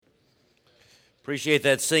Appreciate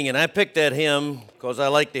that singing. I picked that hymn because I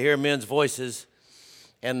like to hear men's voices,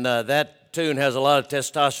 and that tune has a lot of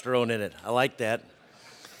testosterone in it. I like that,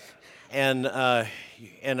 and I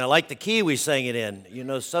like the key we sang it in. You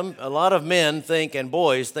know, a lot of men think and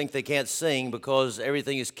boys think they can't sing because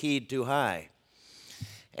everything is keyed too high.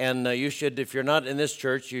 And you should, if you're not in this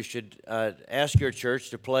church, you should ask your church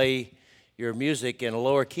to play your music in a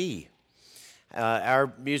lower key.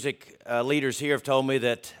 Our music leaders here have told me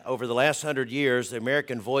that over the last 100 years, the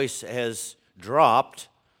American voice has dropped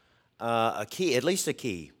a key, at least a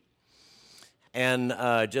key, and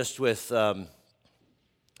just with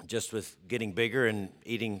getting bigger and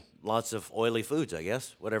eating lots of oily foods, I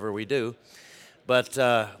guess, whatever we do. But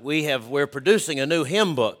we're producing a new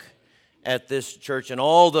hymn book at this church, and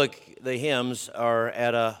all the hymns are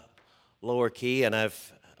at a lower key, and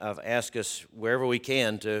I've asked us wherever we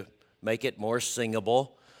can to make it more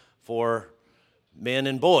singable for men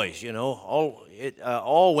and boys. You know,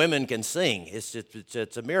 all women can sing.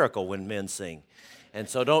 It's a miracle when men sing, and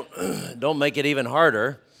so don't make it even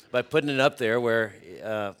harder by putting it up there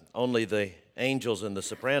where only the angels and the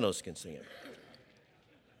sopranos can sing it.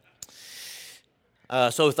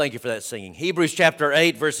 So thank you for that singing. Hebrews chapter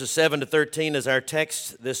 8, verses 7 to 13 is our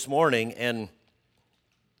text this morning, and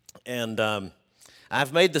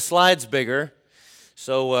I've made the slides bigger.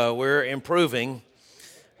 So we're improving,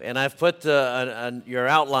 and I've put your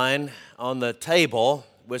outline on the table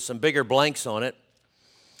with some bigger blanks on it.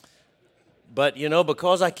 But, you know,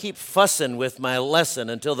 because I keep fussing with my lesson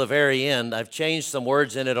until the very end, I've changed some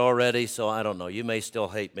words in it already, so I don't know. You may still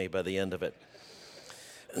hate me by the end of it.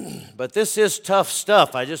 But this is tough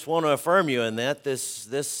stuff. I just want to affirm you in that.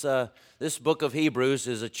 This book of Hebrews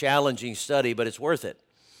is a challenging study, but it's worth it.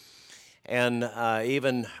 And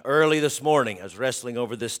even early this morning, I was wrestling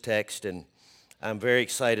over this text, and I'm very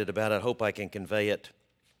excited about it. I hope I can convey it,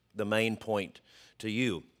 the main point, to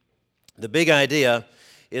you. The big idea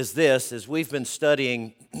is this, as we've been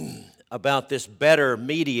studying about this better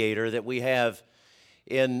mediator that we have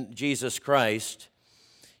in Jesus Christ.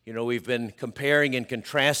 You know, we've been comparing and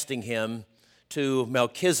contrasting him to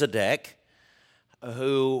Melchizedek,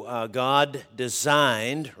 who God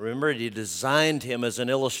designed. Remember, he designed him as an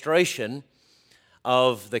illustration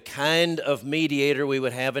of the kind of mediator we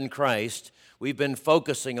would have in Christ. We've been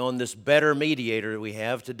focusing on this better mediator we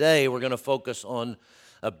have. Today, we're going to focus on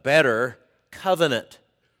a better covenant.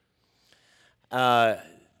 The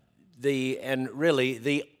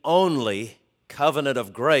only covenant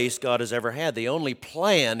of grace God has ever had, the only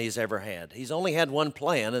plan He's ever had. He's only had one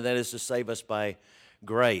plan, and that is to save us by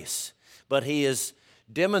grace. But He has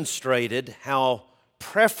demonstrated how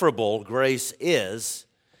preferable grace is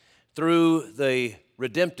through the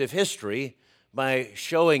redemptive history by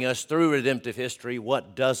showing us through redemptive history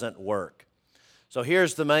what doesn't work. So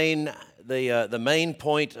here's the main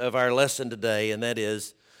point of our lesson today, and that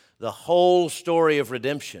is the whole story of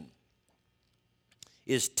redemption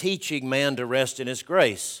is teaching man to rest in His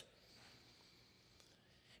grace.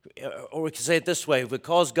 Or we can say it this way,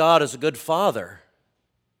 because God is a good Father,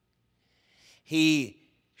 He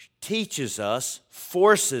teaches us,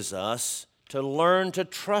 forces us to learn to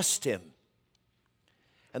trust Him.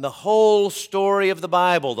 And the whole story of the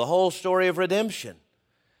Bible, the whole story of redemption,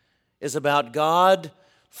 is about God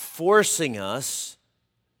forcing us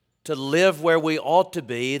to live where we ought to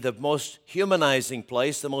be, the most humanizing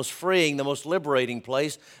place, the most freeing, the most liberating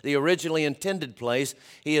place, the originally intended place.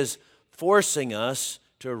 He is forcing us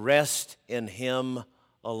to rest in Him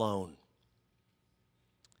alone.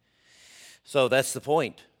 So that's the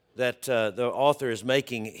point that the author is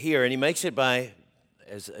making here, and he makes it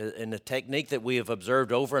in a technique that we have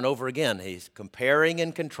observed over and over again. He's comparing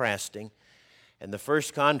and contrasting, and the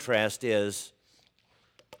first contrast is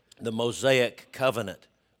the Mosaic covenant.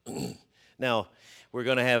 Now, we're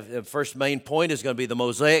going to have the first main point is going to be the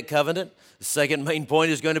Mosaic covenant. The second main point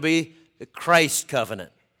is going to be the Christ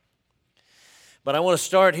covenant. But I want to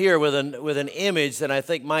start here with an image that I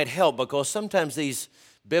think might help, because sometimes these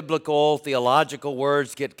biblical, theological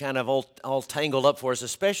words get kind of all tangled up for us,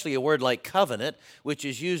 especially a word like covenant, which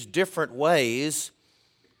is used different ways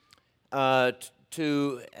and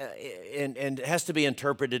has to be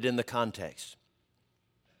interpreted in the context.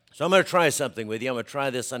 So I'm going to try something with you. I'm going to try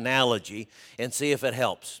this analogy and see if it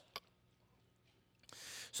helps.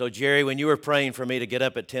 So, Jerry, when you were praying for me to get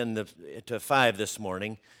up at 10 to 5 this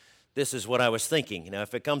morning, this is what I was thinking. Now,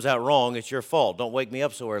 if it comes out wrong, it's your fault. Don't wake me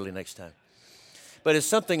up so early next time. But it's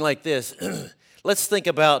something like this. Let's think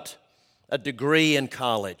about a degree in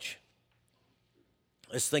college.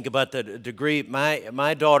 Let's think about the degree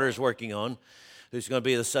my daughter's working on, who's going to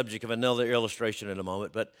be the subject of another illustration in a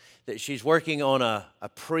moment, but that she's working on a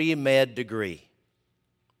pre-med degree.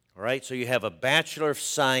 All right, so you have a Bachelor of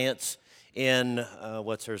Science in,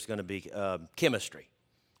 what's hers going to be? Chemistry.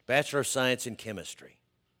 Bachelor of Science in Chemistry.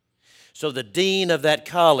 So the dean of that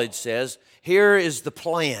college says, here is the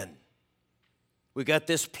plan. We've got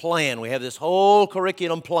this plan. We have this whole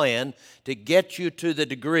curriculum plan to get you to the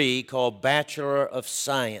degree called Bachelor of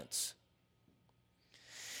Science.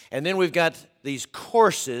 And then we've got these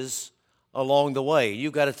courses along the way.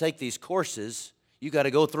 You've got to take these courses. You've got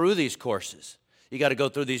to go through these courses. You got to go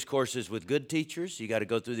through these courses with good teachers. You got to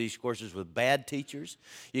go through these courses with bad teachers.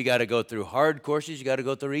 You got to go through hard courses. You got to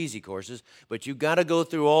go through easy courses. But you've got to go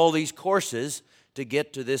through all these courses to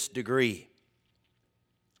get to this degree.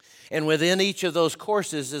 And within each of those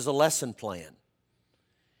courses is a lesson plan.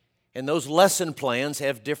 And those lesson plans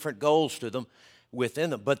have different goals to them within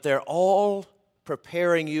them. But they're all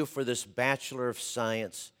preparing you for this Bachelor of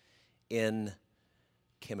Science in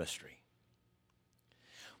Chemistry.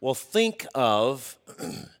 Well, think of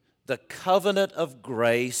the covenant of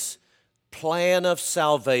grace, plan of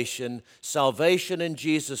salvation, salvation in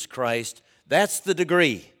Jesus Christ. That's the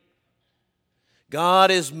degree. God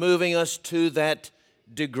is moving us to that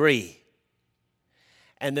degree.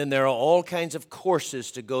 And then there are all kinds of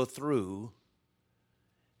courses to go through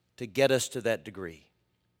to get us to that degree.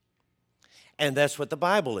 And that's what the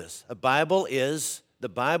Bible is. The Bible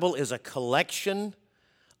is a collection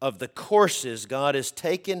of the courses God has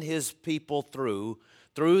taken His people through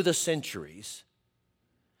the centuries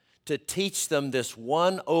to teach them this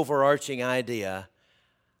one overarching idea: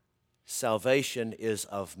 salvation is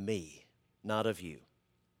of me, not of you.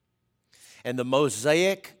 And the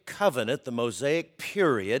Mosaic covenant, the Mosaic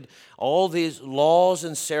period, all these laws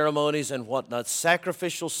and ceremonies and whatnot,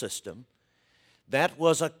 sacrificial system, that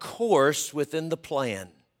was a course within the plan.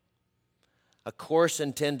 A course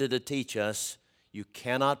intended to teach us you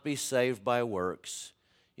cannot be saved by works.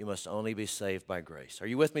 You must only be saved by grace. Are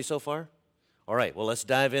you with me so far? All right, well, let's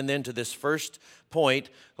dive in then to this first point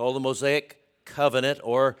called the Mosaic covenant,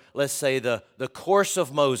 or let's say the course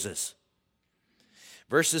of Moses.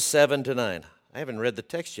 Verses 7 to 9. I haven't read the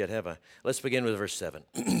text yet, have I? Let's begin with verse 7.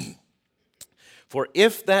 For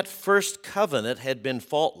if that first covenant had been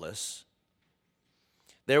faultless,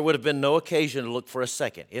 there would have been no occasion to look for a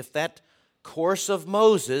second. If that course of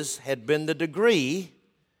Moses had been the degree,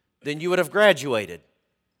 then you would have graduated.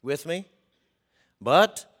 With me?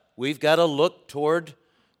 But we've got to look toward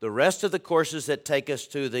the rest of the courses that take us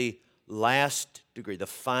to the last degree, the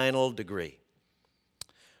final degree.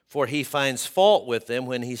 For he finds fault with them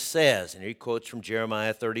when he says, and he quotes from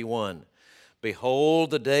Jeremiah 31, Behold,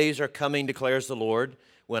 the days are coming, declares the Lord,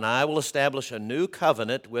 when I will establish a new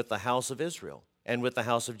covenant with the house of Israel and with the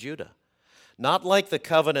house of Judah. Not like the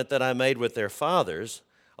covenant that I made with their fathers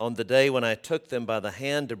on the day when I took them by the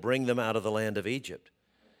hand to bring them out of the land of Egypt.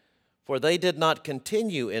 For they did not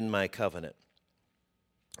continue in my covenant,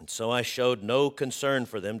 and so I showed no concern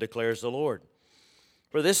for them, declares the Lord.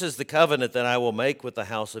 For this is the covenant that I will make with the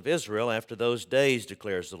house of Israel after those days,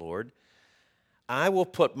 declares the Lord. I will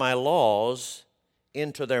put my laws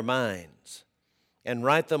into their minds and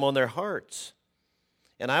write them on their hearts.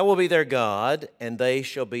 And I will be their God, and they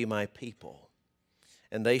shall be my people.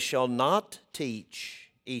 And they shall not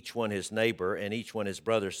teach each one his neighbor and each one his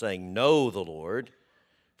brother, saying, Know the Lord,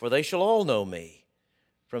 for they shall all know me,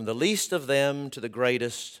 from the least of them to the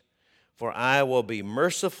greatest, for I will be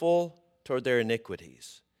merciful toward their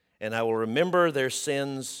iniquities, and I will remember their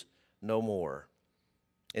sins no more.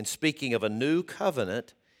 In speaking of a new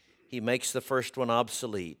covenant, he makes the first one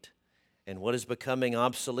obsolete, and what is becoming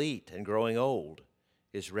obsolete and growing old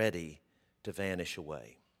is ready to vanish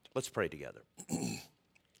away. Let's pray together.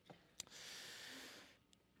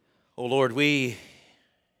 Oh Lord, we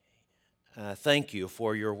thank you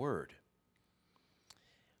for your word.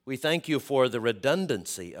 We thank you for the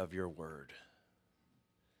redundancy of your word.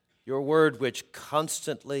 Your word which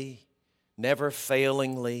constantly, never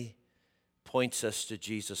failingly points us to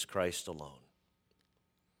Jesus Christ alone.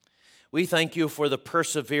 We thank you for the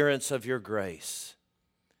perseverance of your grace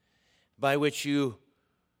by which you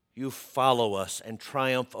follow us and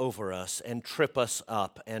triumph over us and trip us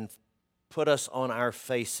up and put us on our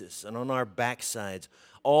faces and on our backsides,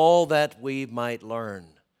 all that we might learn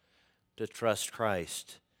to trust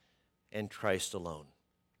Christ and Christ alone.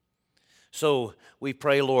 So we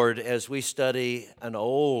pray, Lord, as we study an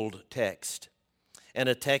old text and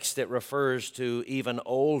a text that refers to even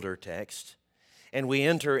older text, and we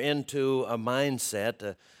enter into a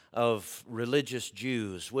mindset of religious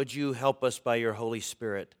Jews, would you help us by your Holy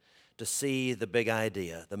Spirit to see the big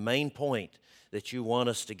idea, the main point that you want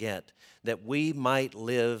us to get, that we might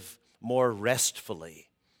live more restfully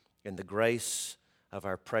in the grace of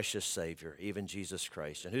our precious Savior, even Jesus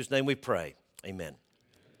Christ, in whose name we pray. Amen.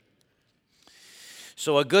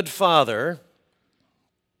 So a good father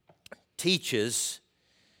teaches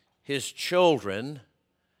his children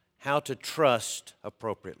how to trust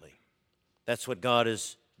appropriately. That's what God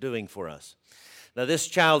is doing for us. Now, this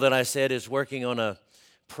child that I said is working on a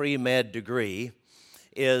pre-med degree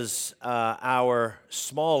is our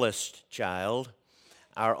smallest child,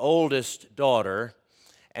 our oldest daughter,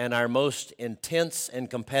 and our most intense and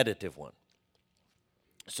competitive one.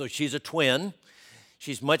 So she's a twin.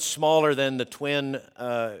 She's much smaller than the twin,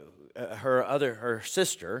 her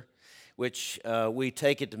sister, which we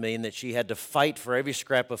take it to mean that she had to fight for every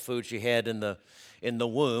scrap of food she had in the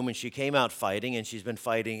womb, and she came out fighting, and she's been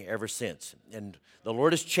fighting ever since. And the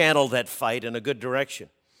Lord has channeled that fight in a good direction.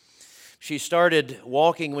 She started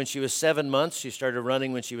walking when she was 7 months. She started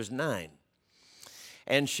running when she was 9.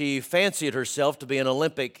 And she fancied herself to be an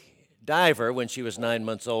Olympic diver when she was 9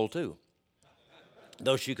 months old, too,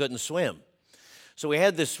 though she couldn't swim. So we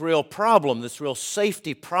had this real problem, this real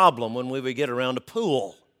safety problem when we would get around a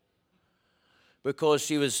pool, because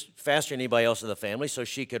she was faster than anybody else in the family, so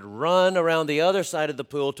she could run around the other side of the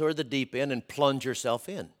pool toward the deep end and plunge herself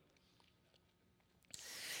in.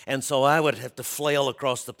 And so I would have to flail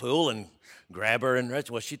across the pool and grab her, and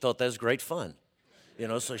well, she thought that was great fun.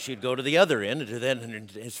 So she'd go to the other end and do that,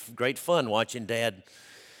 and it's great fun watching Dad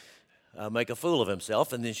make a fool of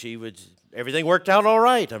himself, and then everything worked out all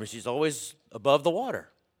right. I mean, she's always above the water.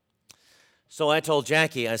 So I told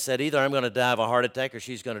Jackie, I said, either I'm going to die of a heart attack or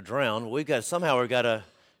she's going to drown. We've got to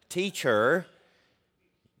teach her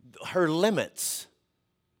limits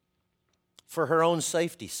for her own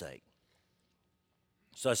safety's sake.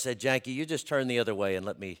 So I said, Jackie, you just turn the other way and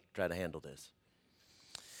let me try to handle this.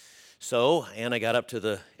 So Anna got up to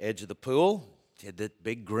the edge of the pool. She had that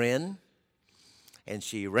big grin, and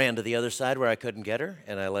she ran to the other side where I couldn't get her,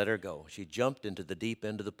 and I let her go. She jumped into the deep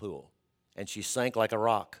end of the pool, and she sank like a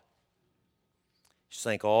rock. She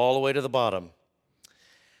sank all the way to the bottom,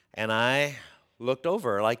 and I looked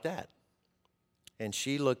over her like that, and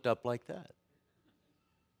she looked up like that,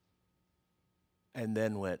 and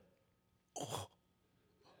then went, oh,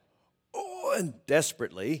 and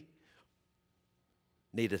desperately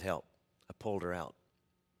needed help. I pulled her out.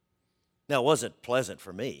 Now, it wasn't pleasant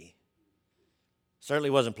for me. Certainly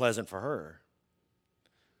wasn't pleasant for her,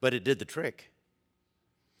 but it did the trick.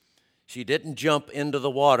 She didn't jump into the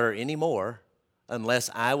water anymore unless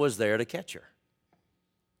I was there to catch her.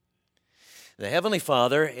 The Heavenly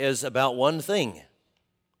Father is about one thing.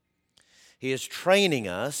 He is training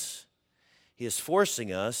us, He is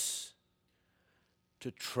forcing us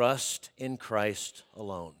to trust in Christ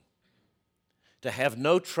alone. To have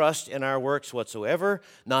no trust in our works whatsoever,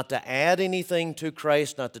 not to add anything to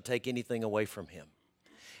Christ, not to take anything away from Him.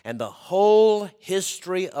 And the whole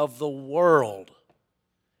history of the world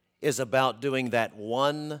is about doing that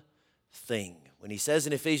one thing. When he says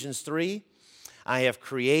in Ephesians 3, I have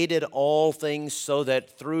created all things so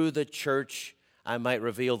that through the church I might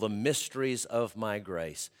reveal the mysteries of my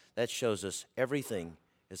grace. That shows us everything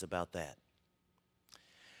is about that.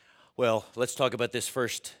 Well, let's talk about this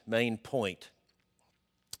first main point.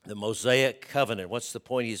 The Mosaic covenant. What's the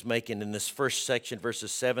point he's making in this first section,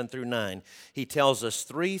 verses 7 through 9? He tells us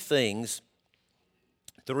three things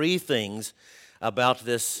about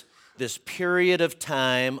this period of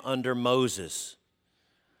time under Moses.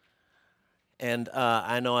 And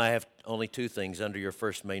I know I have only two things under your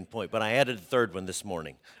first main point, but I added a third one this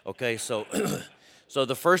morning. Okay, so so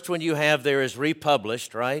the first one you have there is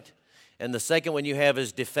republished, right? And the second one you have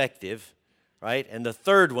is defective, right? And the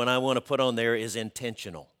third one I want to put on there is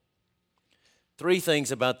intentional. Three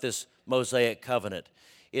things about this Mosaic covenant.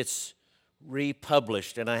 It's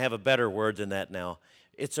republished, and I have a better word than that now.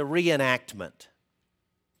 It's a reenactment.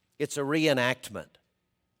 It's a reenactment.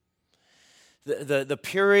 The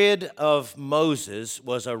period of Moses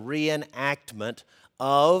was a reenactment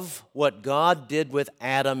of what God did with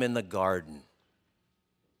Adam in the garden.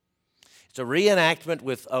 It's a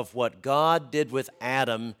reenactment of what God did with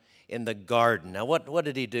Adam in the garden. Now, what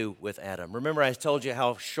did he do with Adam? Remember I told you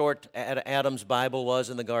how short Adam's Bible was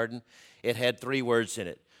in the garden? It had 3 words in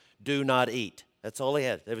it. Do not eat. That's all he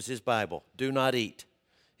had. That was his Bible. Do not eat.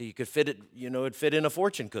 You could fit it, it'd fit in a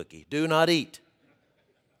fortune cookie. Do not eat.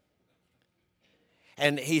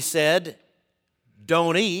 And he said,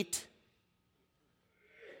 don't eat,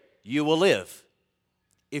 you will live.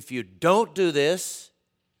 If you don't do this,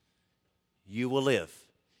 you will live.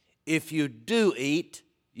 If you do eat,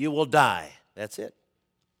 you will die. That's it.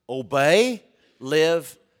 Obey,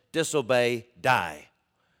 live, disobey, die.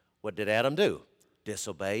 What did Adam do?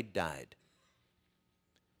 Disobeyed, died.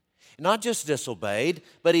 not just disobeyed,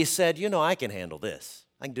 but he said, I can handle this.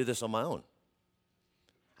 I can do this on my own.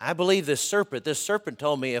 I believe this serpent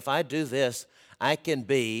told me if I do this, I can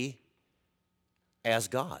be as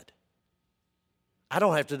God. I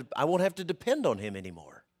won't have to depend on him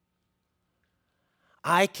anymore.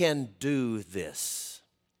 I can do this.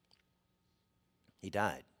 He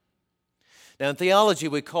died. Now in theology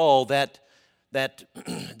we call that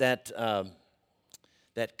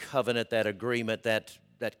covenant, that agreement,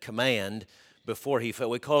 that command before he fell,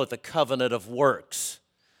 we call it the covenant of works.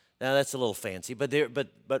 Now that's a little fancy,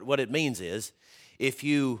 but what it means is, a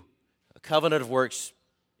covenant of works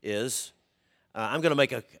is, I'm going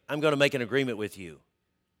to make an agreement with you.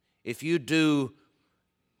 If you do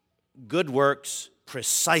good works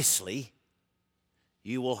precisely,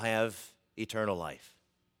 you will have eternal life.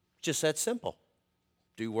 Just that simple.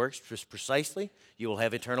 Do works precisely, you will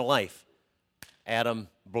have eternal life. Adam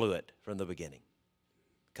blew it from the beginning.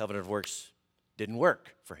 Covenant of works didn't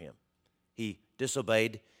work for him. He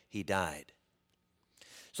disobeyed, he died.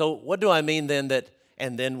 So what do I mean then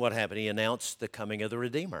and then what happened? He announced the coming of the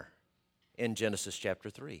Redeemer in Genesis chapter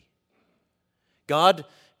 3. God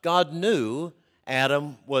knew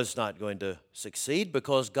Adam was not going to succeed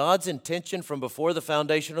because God's intention from before the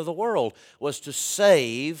foundation of the world was to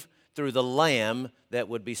save through the lamb that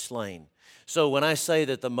would be slain. So when I say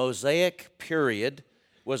that the Mosaic period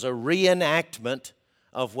was a reenactment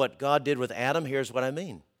of what God did with Adam, here's what I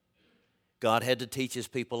mean. God had to teach his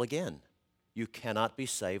people again. You cannot be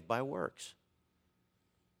saved by works.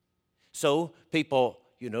 So people,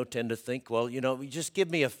 tend to think, well, just give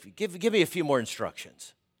me a few more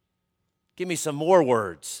instructions. Give me some more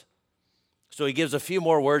words. So he gives a few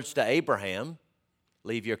more words to Abraham.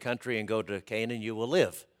 Leave your country and go to Canaan, you will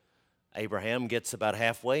live. Abraham gets about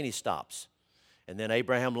halfway and he stops. And then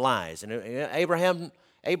Abraham lies. And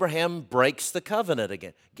Abraham breaks the covenant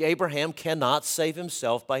again. Abraham cannot save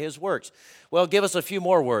himself by his works. Well, give us a few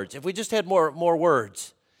more words. If we just had more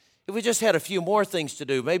words, if we just had a few more things to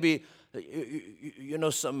do, maybe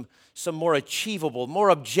some more achievable, more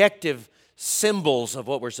objective symbols of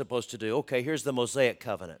what we're supposed to do. Okay, here's the Mosaic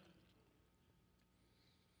covenant.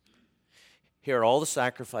 Here are all the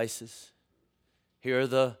sacrifices. Here are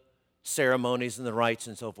the ceremonies and the rites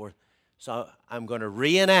and so forth. So I'm going to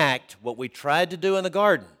reenact what we tried to do in the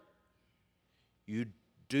garden. You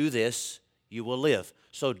do this, you will live.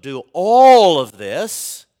 So do all of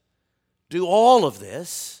this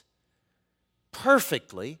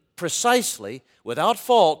perfectly, precisely, without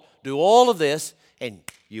fault. Do all of this and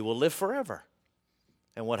you will live forever.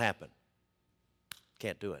 And what happened?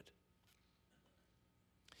 Can't do it.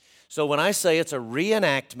 So when I say it's a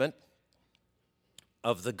reenactment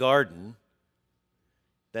of the garden,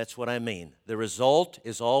 that's what I mean. The result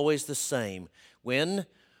is always the same. When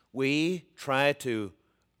we try to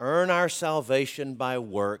earn our salvation by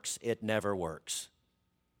works, it never works.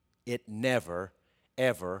 It never,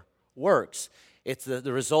 ever works.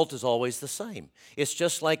 The result is always the same. It's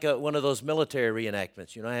just like one of those military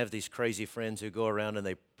reenactments. I have these crazy friends who go around and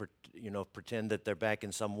they pretend that they're back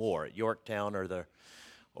in some war at Yorktown or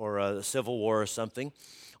the Civil War or something.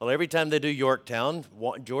 Well, every time they do Yorktown,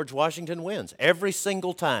 George Washington wins. Every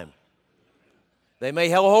single time. They may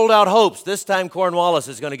hold out hopes. This time Cornwallis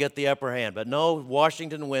is going to get the upper hand. But no,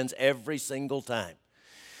 Washington wins every single time.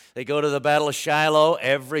 They go to the Battle of Shiloh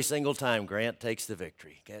every single time. Grant takes the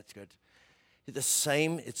victory. That's good.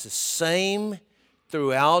 It's the same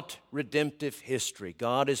throughout redemptive history.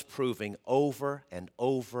 God is proving over and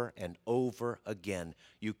over and over again,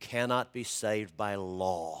 you cannot be saved by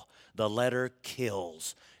law. The letter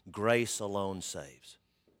kills. Grace alone saves.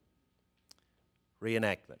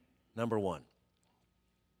 Reenactment, number one.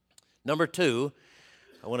 Number two,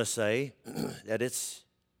 I want to say that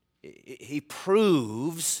he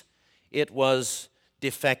proves it was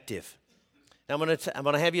defective. Now, I'm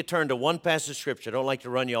going to have you turn to one passage of Scripture. I don't like to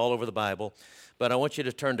run you all over the Bible, but I want you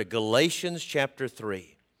to turn to Galatians chapter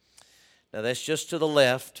 3. Now, that's just to the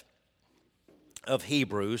left of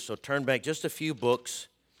Hebrews, so turn back just a few books.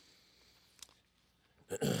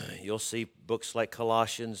 You'll see books like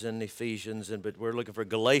Colossians and Ephesians, but we're looking for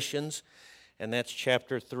Galatians, and that's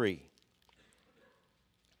chapter 3.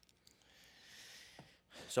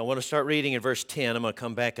 So I want to start reading in verse 10. I'm going to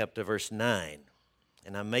come back up to verse 9.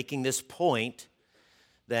 And I'm making this point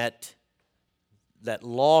that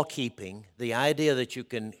law keeping, the idea that you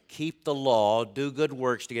can keep the law, do good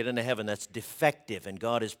works to get into heaven, that's defective, and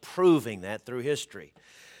God is proving that through history.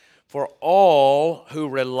 For all who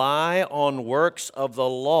rely on works of the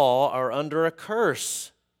law are under a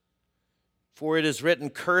curse. For it is written,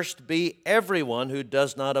 cursed be everyone who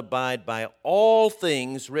does not abide by all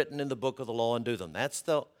things written in the book of the law and do them. That's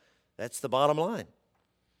That's the bottom line.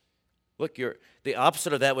 Look, the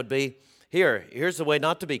opposite of that would be, here's the way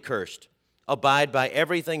not to be cursed. Abide by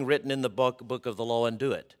everything written in the book of the law and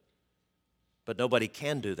do it. But nobody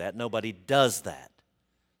can do that. Nobody does that.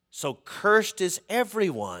 So cursed is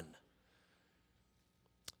everyone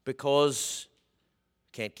because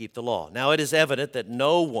can't keep the law. Now it is evident that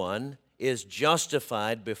no one is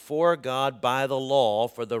justified before God by the law,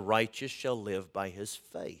 for the righteous shall live by his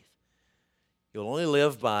faith. You'll only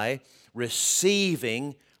live by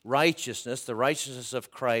receiving righteousness, the righteousness of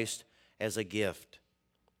Christ, as a gift.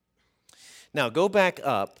 Now go back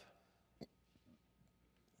up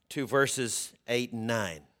to verses 8 and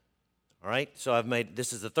 9. All right? So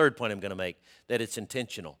this is the third point I'm going to make, that it's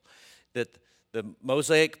intentional. That the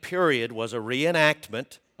Mosaic period was a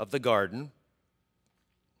reenactment of the garden.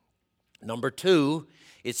 Number two,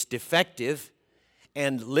 it's defective,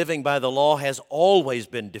 and living by the law has always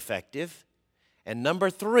been defective. And number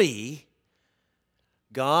three,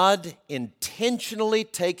 God intentionally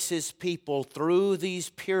takes his people through these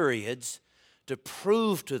periods to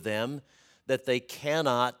prove to them that they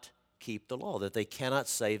cannot keep the law, that they cannot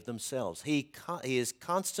save themselves. He is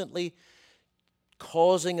constantly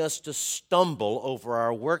causing us to stumble over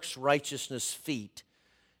our works righteousness feet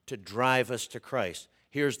to drive us to Christ.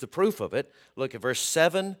 Here's the proof of it. Look at verse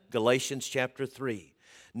 7, Galatians chapter 3.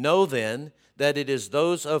 Know then that it is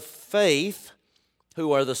those of faith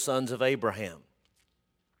who are the sons of Abraham.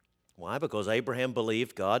 Why? Because Abraham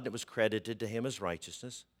believed God and it was credited to him as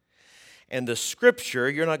righteousness. And the Scripture,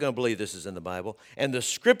 you're not going to believe this is in the Bible, and the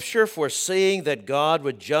Scripture, foreseeing that God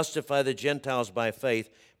would justify the Gentiles by faith,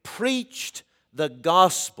 preached the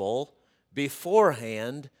gospel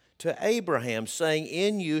beforehand to Abraham, saying,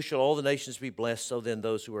 in you shall all the nations be blessed, so then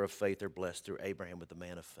those who are of faith are blessed through Abraham with the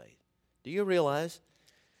man of faith. Do you realize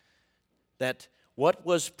that what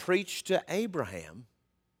was preached to Abraham,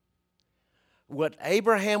 what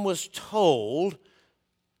Abraham was told,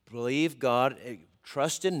 believe God,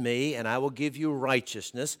 trust in me, and I will give you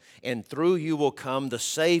righteousness, and through you will come the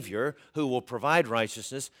Savior who will provide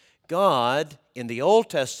righteousness. God, in the Old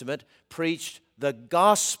Testament, preached the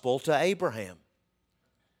gospel to Abraham.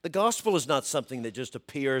 The gospel is not something that just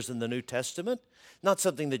appears in the New Testament, not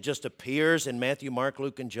something that just appears in Matthew, Mark,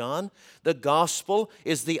 Luke, and John. The gospel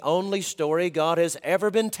is the only story God has ever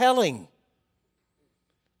been telling.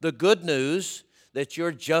 The good news that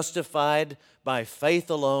you're justified by faith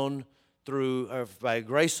alone, by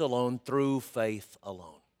grace alone, through faith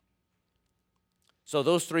alone. So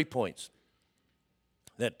those 3 points,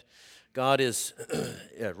 that God is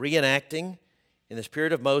reenacting in this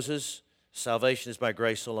period of Moses, salvation is by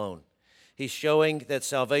grace alone. He's showing that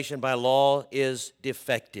salvation by law is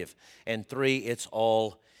defective. And 3, it's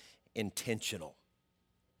all intentional.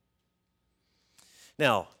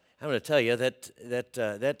 Now, I'm going to tell you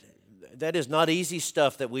that is not easy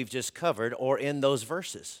stuff that we've just covered or in those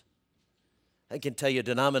verses. I can tell you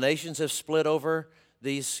denominations have split over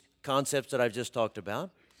these concepts that I've just talked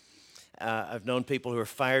about. I've known people who are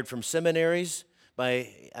fired from seminaries by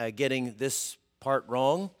getting this part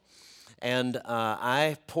wrong. And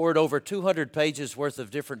I poured over 200 pages worth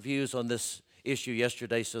of different views on this issue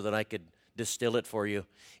yesterday so that I could distill it for you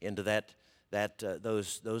into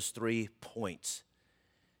those 3 points.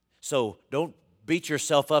 So don't beat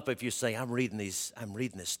yourself up if you say, I'm reading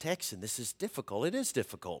this text and this is difficult. It is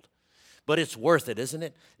difficult. But it's worth it, isn't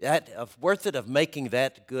it? Worth it of making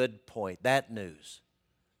that good point, that news,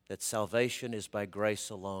 that salvation is by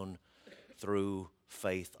grace alone, through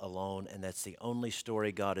faith alone, and that's the only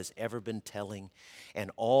story God has ever been telling, and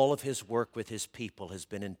all of his work with his people has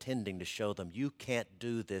been intending to show them, you can't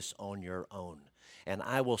do this on your own, and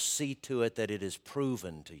I will see to it that it is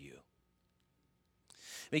proven to you.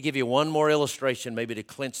 Let me give you one more illustration, maybe to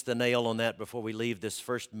clinch the nail on that before we leave this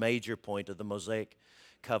first major point of the Mosaic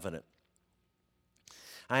covenant.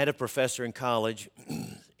 I had a professor in college,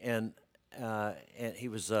 and he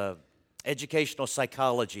was an educational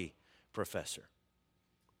psychology professor.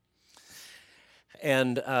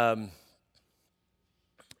 And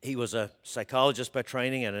he was a psychologist by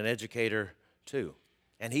training and an educator too.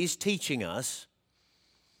 And he's teaching us,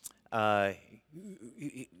 the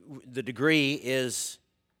degree is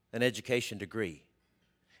an education degree.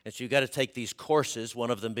 And so you've got to take these courses,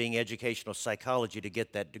 one of them being educational psychology, to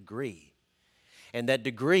get that degree. And that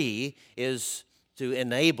degree is to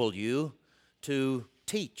enable you to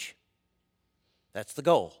teach. That's the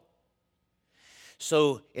goal.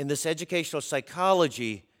 So in this educational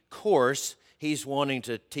psychology course, he's wanting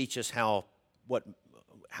to teach us how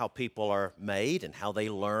people are made and how they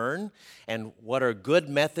learn and what are good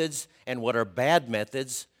methods and what are bad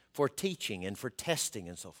methods for teaching and for testing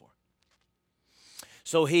and so forth.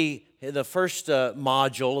 So he In the first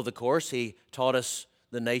module of the course, he taught us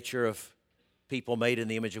the nature of people made in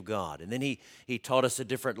the image of God. And then he taught us the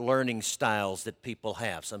different learning styles that people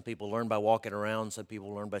have. Some people learn by walking around, some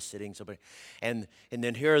people learn by sitting. And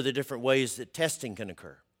then here are the different ways that testing can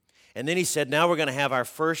occur. And then he said, now we're going to have our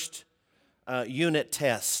first unit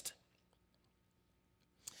test.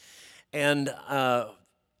 And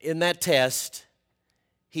in that test,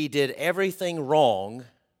 he did everything wrong,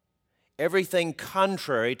 everything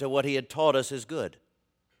contrary to what he had taught us is good.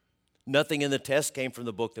 Nothing in the test came from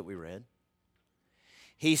the book that we read.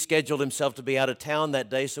 He scheduled himself to be out of town that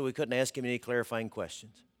day, so we couldn't ask him any clarifying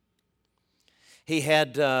questions. He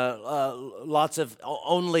had lots of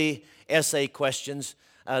only essay questions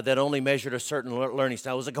that only measured a certain learning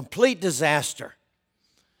style. It was a complete disaster.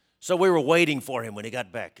 So we were waiting for him when he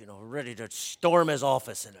got back, ready to storm his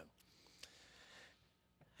office in him.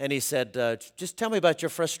 And he said, just tell me about your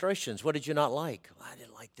frustrations. What did you not like? Well, I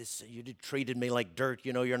didn't like this. You treated me like dirt.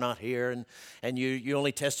 You're not here. And you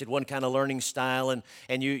only tested one kind of learning style.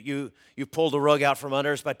 And you pulled the rug out from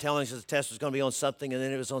under us by telling us the test was going to be on something and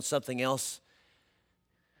then it was on something else.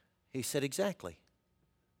 He said, exactly.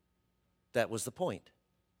 That was the point.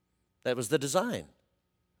 That was the design.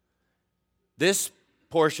 This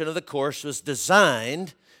portion of the course was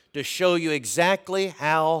designed to show you exactly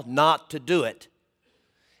how not to do it,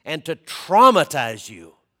 and to traumatize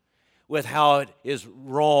you with how it is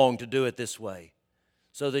wrong to do it this way,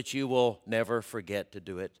 so that you will never forget to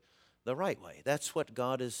do it the right way. That's what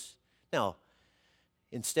God is. Now,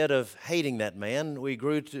 instead of hating that man, we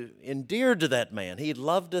grew to endeared to that man. He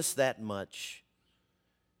loved us that much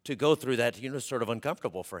to go through that, sort of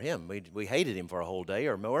uncomfortable for him. We hated him for a whole day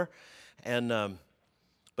or more,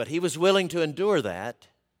 but he was willing to endure that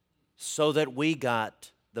so that we got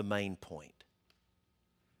the main point.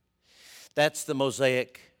 That's the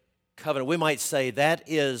Mosaic covenant. We might say that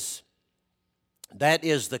is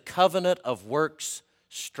the covenant of works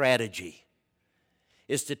strategy,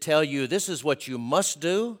 is to tell you this is what you must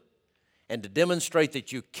do and to demonstrate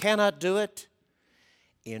that you cannot do it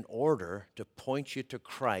in order to point you to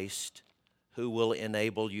Christ, who will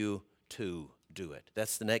enable you to do it.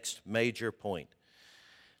 That's the next major point.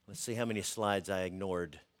 Let's see how many slides I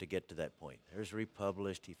ignored to get to that point. There's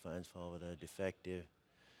republished. He finds Falvada defective.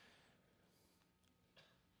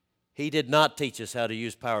 He did not teach us how to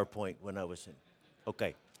use PowerPoint when I was in.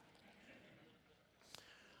 Okay.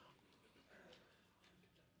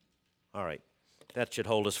 All right. That should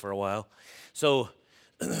hold us for a while. So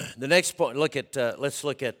the next point, let's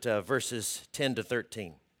look at verses 10 to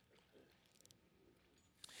 13.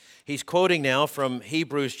 He's quoting now from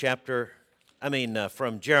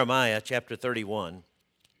from Jeremiah chapter 31.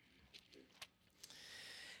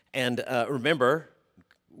 And remember,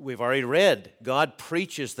 we've already read, God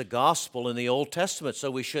preaches the gospel in the Old Testament,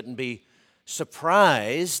 so we shouldn't be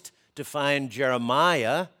surprised to find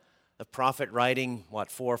Jeremiah, a prophet writing,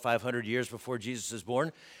 400 or 500 years before Jesus is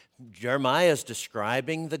born. Jeremiah is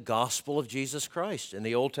describing the gospel of Jesus Christ in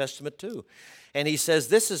the Old Testament too. And he says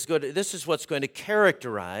this is what's going to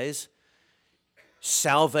characterize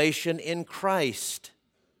salvation in Christ.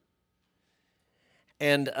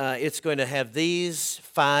 And it's going to have these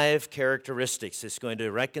 5 characteristics. It's going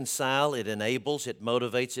to reconcile, it enables, it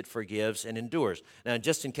motivates, it forgives, and endures. Now,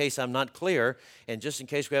 just in case I'm not clear, and just in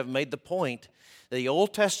case we haven't made the point, the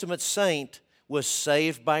Old Testament saint was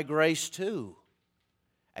saved by grace too.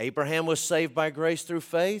 Abraham was saved by grace through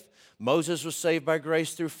faith. Moses was saved by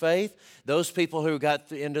grace through faith. Those people who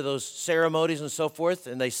got into those ceremonies and so forth,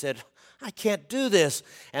 and they said, I can't do this.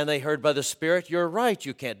 And they heard by the Spirit, you're right,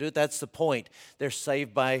 you can't do it. That's the point. They're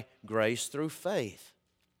saved by grace through faith.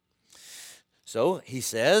 So he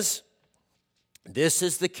says, this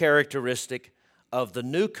is the characteristic of the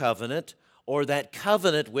new covenant, or that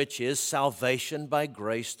covenant which is salvation by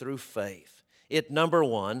grace through faith. It, number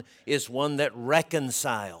one, is one that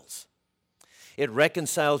reconciles. It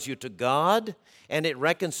reconciles you to God, and it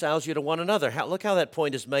reconciles you to one another. Look how that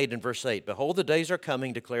point is made in verse 8. Behold, the days are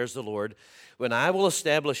coming, declares the Lord, when I will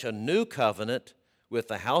establish a new covenant with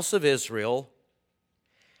the house of Israel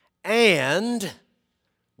and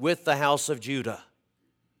with the house of Judah.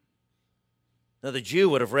 Now, the Jew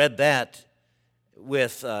would have read that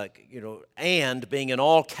with, and being in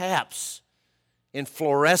all caps, in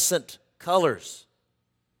fluorescent colors.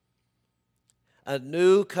 A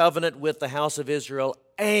new covenant with the house of Israel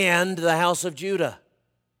and the house of Judah.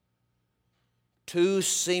 2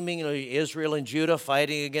 seemingly, Israel and Judah,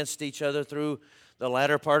 fighting against each other through the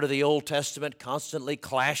latter part of the Old Testament, constantly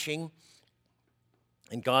clashing.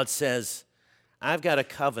 And God says, I've got a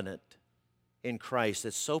covenant in Christ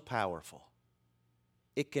that's so powerful,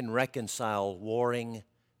 it can reconcile warring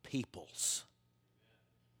peoples,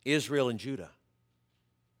 Israel and Judah.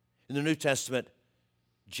 In the New Testament,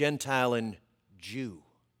 Gentile and Jew.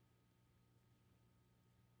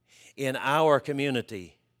 In our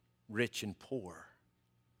community, rich and poor,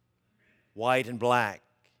 white and black,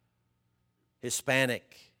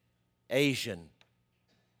 Hispanic, Asian,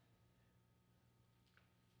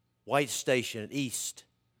 white station, east,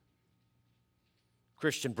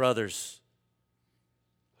 Christian brothers.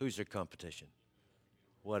 Who's their competition?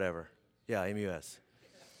 Whatever. Yeah, MUS.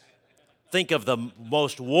 Think of the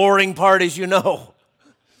most warring parties you know.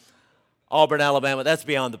 Auburn, Alabama, that's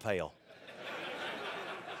beyond the pale.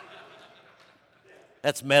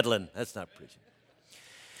 That's meddling. That's not preaching.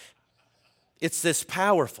 It's this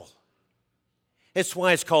powerful. It's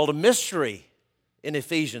why it's called a mystery in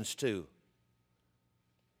Ephesians 2.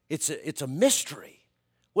 It's a mystery.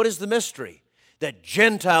 What is the mystery? That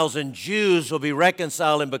Gentiles and Jews will be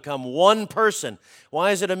reconciled and become one person. Why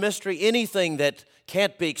is it a mystery? Anything that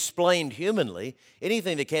can't be explained humanly,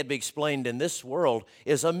 anything that can't be explained in this world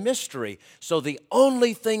is a mystery. So the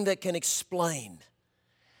only thing that can explain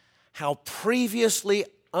how previously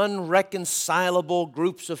unreconcilable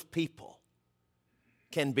groups of people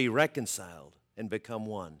can be reconciled and become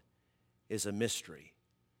one is a mystery.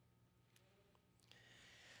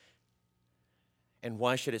 And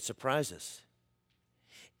why should it surprise us?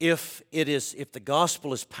 If the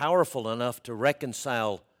gospel is powerful enough to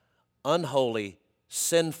reconcile unholy,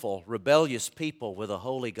 sinful, rebellious people with a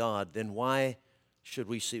holy God, then why should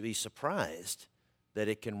we be surprised that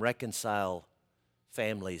it can reconcile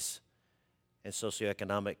families and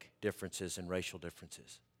socioeconomic differences and racial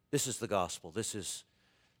differences? This is the gospel. This is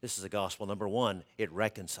the gospel. Number one, it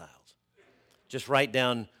reconciles. Just write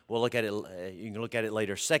down, we'll look at it, you can look at it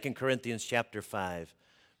later, 2 Corinthians chapter 5,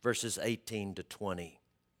 verses 18 to 20.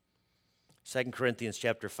 2 Corinthians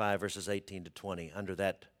chapter 5, verses 18 to 20, under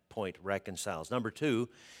that point, reconciles. Number two,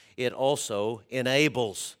 it also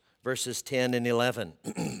enables, verses 10 and 11.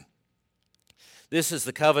 This is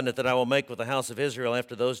the covenant that I will make with the house of Israel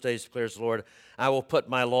after those days, declares the Lord. I will put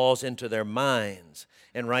my laws into their minds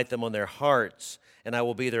and write them on their hearts, and I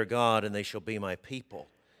will be their God, and they shall be my people.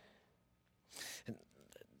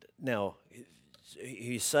 Now,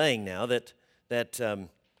 he's saying now that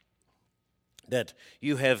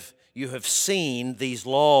you have seen these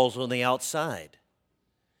laws on the outside.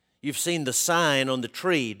 You've seen the sign on the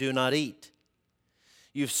tree, do not eat.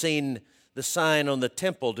 You've seen the sign on the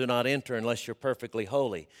temple, do not enter unless you're perfectly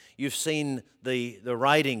holy. You've seen the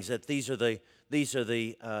writings that these are the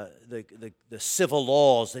civil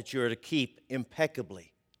laws that you're to keep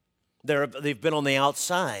impeccably. They've been on the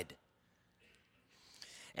outside.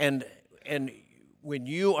 And when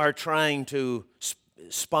you are trying to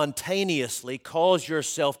spontaneously cause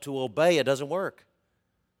yourself to obey, it doesn't work.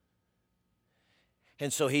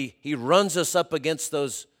 And so he runs us up against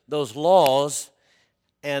those laws,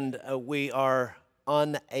 and we are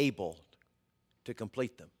unable to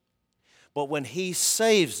complete them. But when he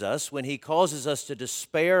saves us, when he causes us to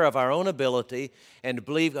despair of our own ability and to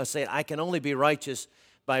believe, I can only be righteous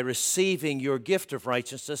by receiving your gift of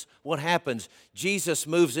righteousness, what happens? Jesus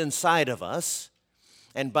moves inside of us,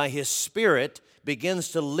 and by his Spirit begins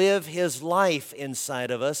to live his life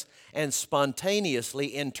inside of us, and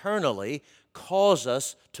spontaneously, internally, cause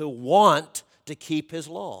us to want to keep his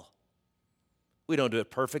law. We don't do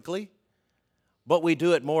it perfectly, but we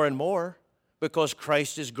do it more and more because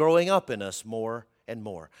Christ is growing up in us more and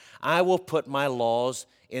more. I will put my laws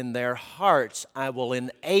in their hearts. I will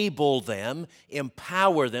enable them,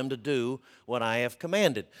 empower them to do what I have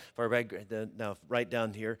commanded. Now, write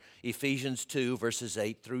down here, Ephesians 2, verses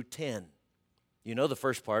 8 through 10. You know the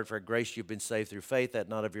first part, for grace you've been saved through faith, that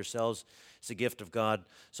not of yourselves, it's a gift of God,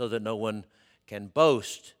 so that no one can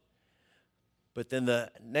boast. But then the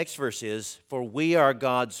next verse is, for we are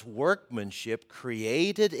God's workmanship,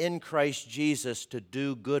 created in Christ Jesus to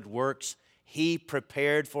do good works he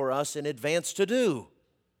prepared for us in advance to do.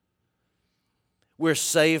 We're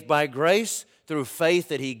saved by grace through faith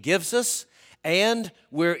that he gives us, and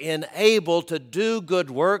we're enabled to do good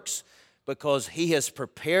works because he has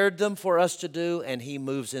prepared them for us to do, and he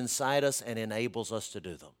moves inside us and enables us to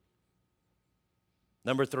do them.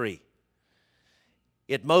 Number three,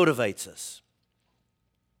 it motivates us.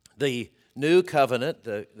 The new covenant,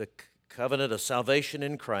 the covenant of salvation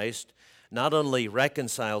in Christ, not only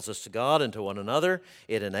reconciles us to God and to one another,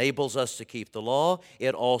 it enables us to keep the law,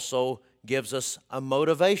 it also gives us a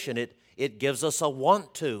motivation. It gives us a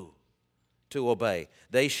want to obey.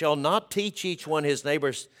 They shall not teach each one his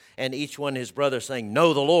neighbors and each one his brother, saying,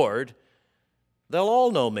 know the Lord. They'll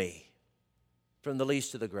all know me, from the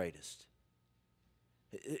least to the greatest.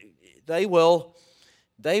 They will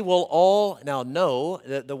They will all now know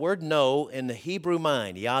that the word know in the Hebrew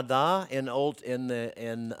mind, yada in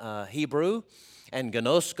Hebrew, and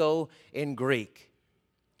gnosko in Greek,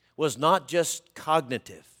 was not just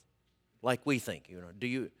cognitive, like we think. Do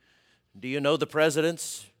you know the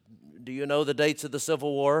presidents? Do you know the dates of the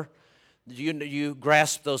Civil War? Do you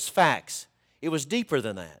grasp those facts? It was deeper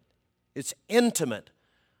than that. It's intimate.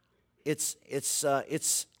 It's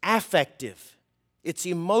affective. It's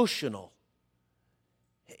emotional.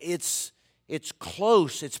 It's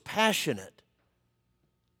close. It's passionate.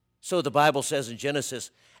 So the Bible says in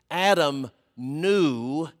Genesis, Adam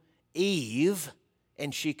knew Eve,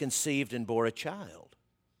 and she conceived and bore a child.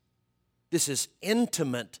 This is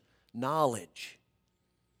intimate knowledge.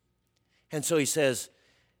 And so he says,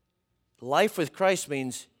 life with Christ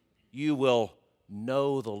means you will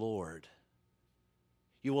know the Lord.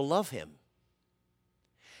 You will love Him.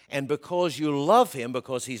 And because you love Him,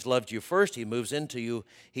 because He's loved you first, He moves into you,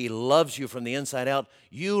 He loves you from the inside out,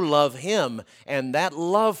 you love Him, and that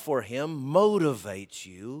love for Him motivates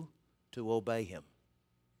you to obey Him.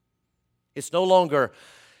 It's no longer,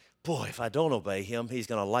 boy, if I don't obey Him, He's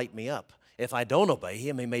going to light me up. If I don't obey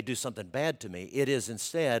Him, He may do something bad to me. It is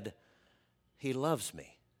instead, He loves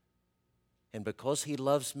me. And because He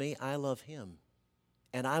loves me, I love Him.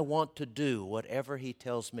 And I want to do whatever He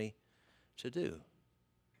tells me to do.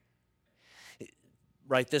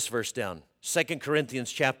 Write this verse down. 2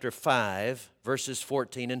 Corinthians chapter 5, verses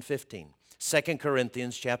 14 and 15. 2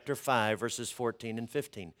 Corinthians chapter 5, verses 14 and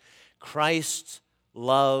 15. Christ's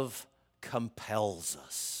love compels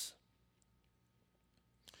us.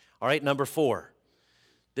 All right, number 4.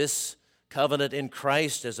 This covenant in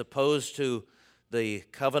Christ, as opposed to the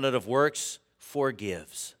covenant of works,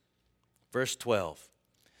 forgives. Verse 12.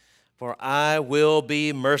 For I will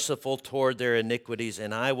be merciful toward their iniquities,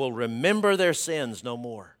 and I will remember their sins no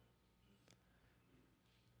more.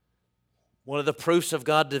 One of the proofs of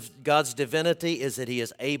God's divinity is that He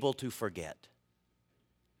is able to forget.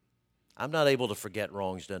 I'm not able to forget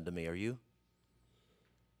wrongs done to me, are you?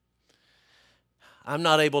 I'm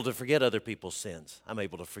not able to forget other people's sins. I'm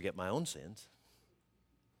able to forget my own sins.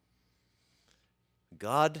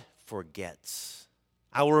 God forgets.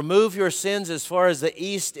 I will remove your sins as far as the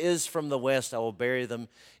east is from the west. I will bury them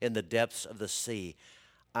in the depths of the sea.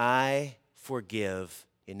 I forgive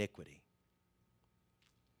iniquity.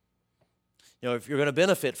 You know, if you're going to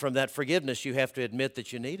benefit from that forgiveness, you have to admit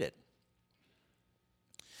that you need it.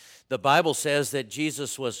 The Bible says that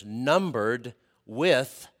Jesus was numbered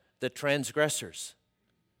with the transgressors.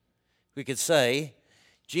 We could say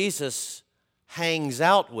Jesus hangs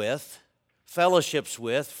out with, fellowships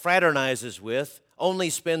with, fraternizes with,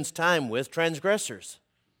 only spends time with transgressors.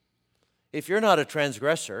 If you're not a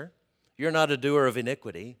transgressor, you're not a doer of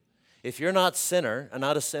iniquity. If you're not a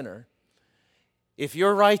sinner, if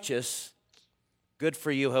you're righteous, good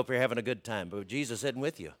for you, hope you're having a good time. But Jesus isn't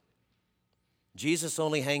with you. Jesus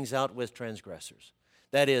only hangs out with transgressors.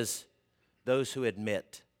 That is, those who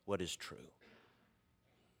admit what is true.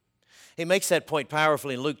 He makes that point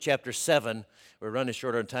powerfully in Luke chapter 7. We're running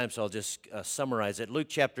short on time, so I'll just summarize it. Luke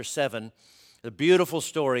chapter 7, the beautiful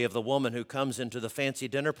story of the woman who comes into the fancy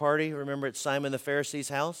dinner party. Remember at Simon the Pharisee's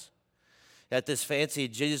house?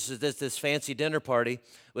 Jesus is at this fancy dinner party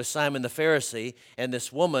with Simon the Pharisee, and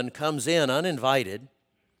this woman comes in uninvited.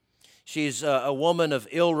 She's a woman of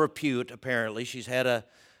ill repute, apparently. She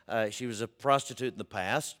was a prostitute in the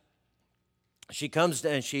past. She comes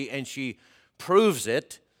and she proves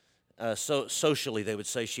it. So socially, they would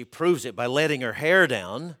say she proves it by letting her hair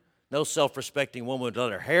down. No self-respecting woman would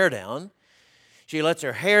let her hair down. She lets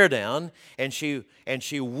her hair down, and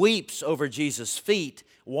she weeps over Jesus' feet,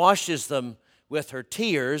 washes them with her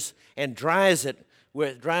tears, and dries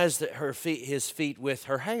his feet with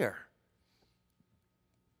her hair.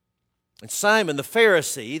 And Simon the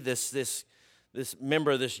Pharisee, this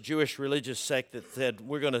member of this Jewish religious sect that said,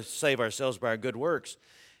 we're going to save ourselves by our good works,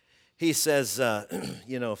 he says,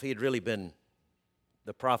 if he had really been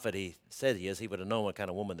the prophet he said he is, he would have known what kind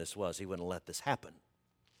of woman this was. He wouldn't have let this happen.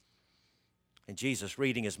 And Jesus,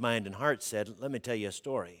 reading his mind and heart, said, let me tell you a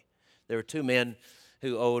story. There were two men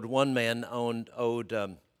who owed. One man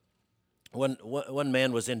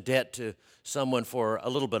was in debt to someone for a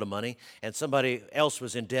little bit of money, and somebody else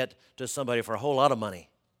was in debt to somebody for a whole lot of money.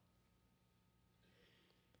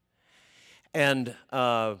 And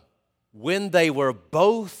when they were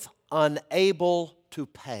both unable to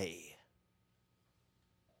pay,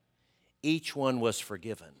 each one was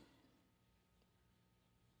forgiven.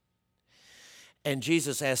 And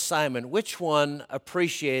Jesus asked Simon, which one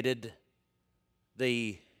appreciated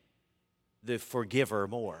the forgiver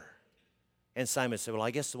more? And Simon said, well,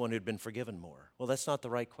 I guess the one who'd been forgiven more. Well, that's not the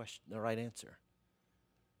right question, the right answer.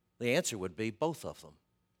 The answer would be both of them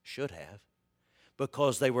should have,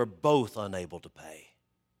 because they were both unable to pay.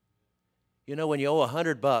 You know, when you owe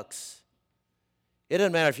 $100, it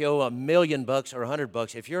doesn't matter if you owe $1,000,000 or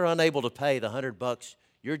 $100. If you're unable to pay the $100,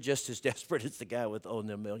 you're just as desperate as the guy with owing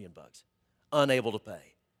the $1,000,000, unable to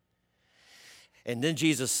pay. And then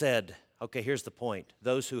Jesus said, okay, here's the point.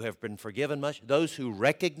 Those who have been forgiven much, those who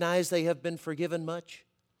recognize they have been forgiven much,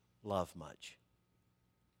 love much.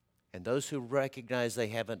 And those who recognize they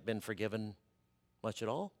haven't been forgiven much at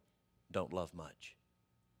all, don't love much.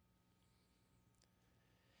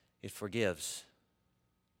 It forgives.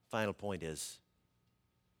 Final point is,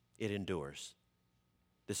 it endures.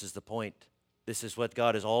 This is the point. This is what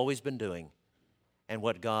God has always been doing, and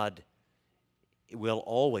what God will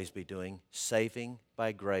always be doing, saving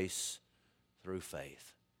by grace through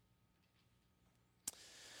faith.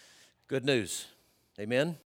 Good news. Amen?